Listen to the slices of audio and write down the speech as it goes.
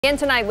And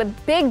tonight,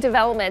 with big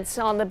developments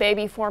on the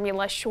baby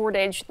formula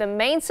shortage, the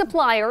main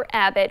supplier,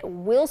 Abbott,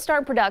 will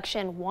start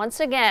production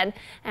once again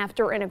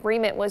after an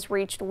agreement was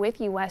reached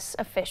with U.S.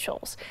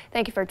 officials.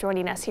 Thank you for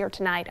joining us here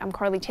tonight. I'm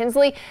Carly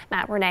Tinsley.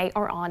 Matt and Renee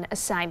are on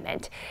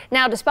assignment.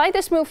 Now, despite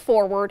this move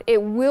forward,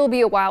 it will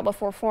be a while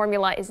before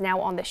formula is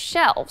now on the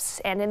shelves.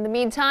 And in the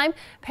meantime,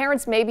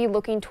 parents may be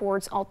looking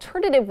towards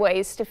alternative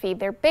ways to feed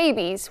their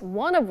babies,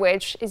 one of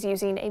which is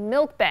using a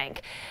milk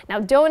bank. Now,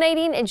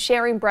 donating and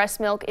sharing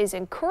breast milk is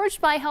encouraged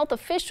by health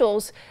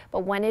officials,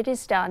 but when it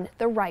is done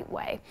the right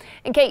way.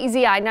 And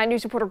KEZI 9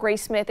 News reporter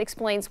Grace Smith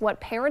explains what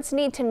parents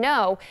need to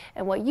know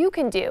and what you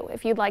can do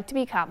if you'd like to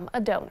become a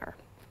donor.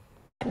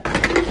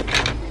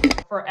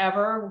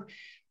 Forever,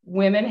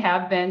 women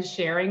have been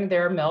sharing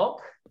their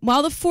milk.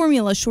 While the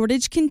formula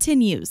shortage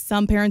continues,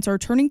 some parents are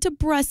turning to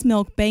breast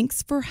milk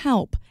banks for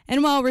help.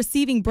 And while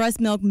receiving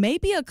breast milk may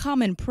be a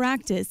common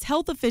practice,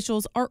 health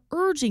officials are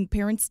urging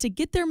parents to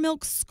get their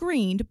milk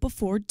screened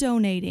before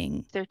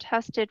donating. They're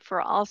tested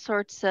for all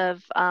sorts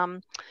of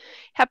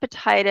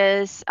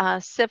hepatitis,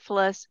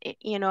 syphilis,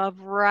 a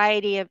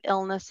variety of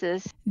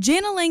illnesses.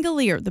 Jana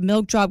Langolier, the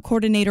milk drop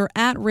coordinator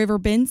at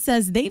Riverbend,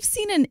 says they've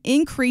seen an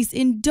increase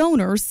in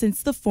donors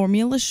since the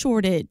formula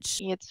shortage.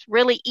 It's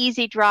really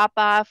easy drop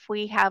off.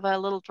 We have a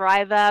little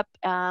drive up.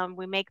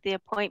 We make the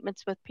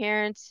appointments with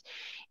parents,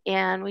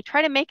 and we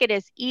try to make it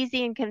as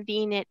easy and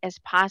convenient as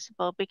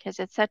possible because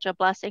it's such a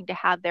blessing to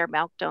have their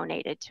milk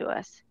donated to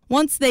us.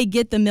 Once they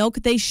get the milk,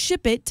 they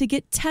ship it to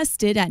get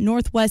tested at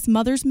Northwest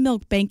Mother's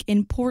Milk Bank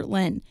in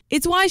Portland.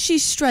 It's why she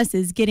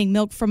stresses getting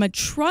milk from a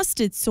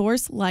trusted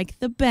source like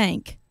the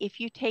bank. If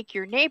you take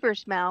your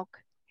neighbor's milk,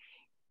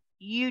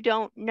 you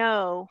don't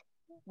know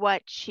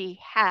what she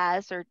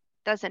has or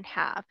doesn't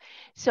have.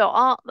 So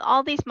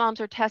all these moms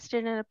are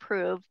tested and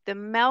approved. The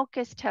milk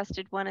is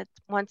tested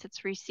once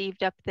it's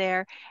received up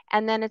there,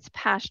 and then it's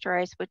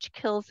pasteurized, which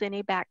kills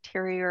any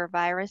bacteria or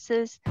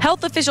viruses.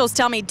 Health officials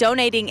tell me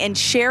donating and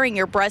sharing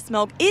your breast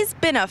milk is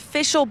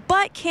beneficial,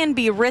 but can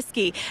be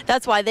risky.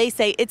 That's why they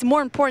say it's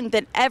more important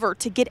than ever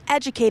to get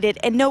educated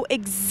and know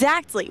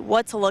exactly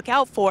what to look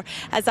out for,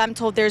 as I'm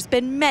told there's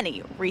been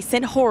many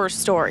recent horror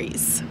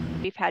stories.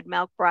 We've had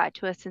milk brought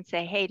to us and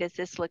say, hey, does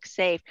this look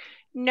safe?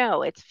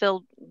 No, it's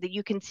filled,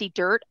 you can see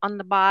dirt on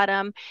the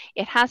bottom.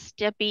 It has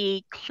to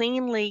be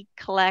cleanly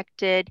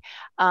collected.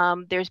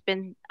 There's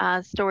been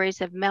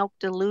stories of milk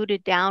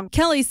diluted down.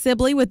 Kelly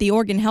Sibley with the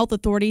Oregon Health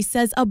Authority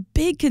says a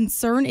big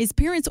concern is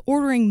parents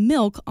ordering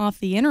milk off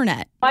the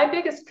internet. My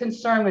biggest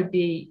concern would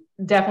be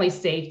definitely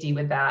safety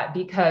with that,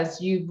 because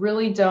you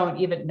really don't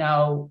even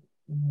know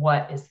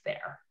what is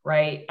there,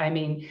 right? I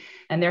mean,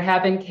 and there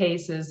have been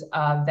cases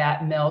of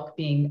that milk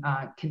being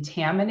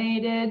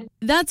contaminated.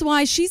 That's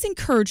why she's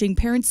encouraging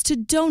parents to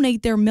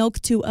donate their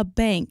milk to a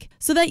bank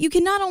so that you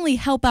can not only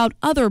help out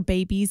other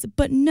babies,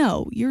 but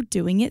know you're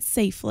doing it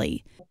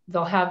safely.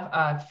 They'll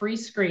have free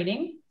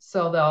screening,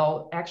 so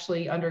they'll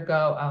actually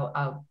undergo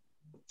a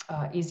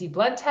easy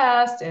blood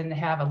test and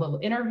have a little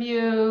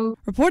interview.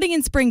 Reporting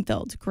in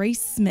Springfield, Grace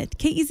Smith,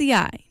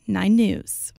 KEZI 9 News.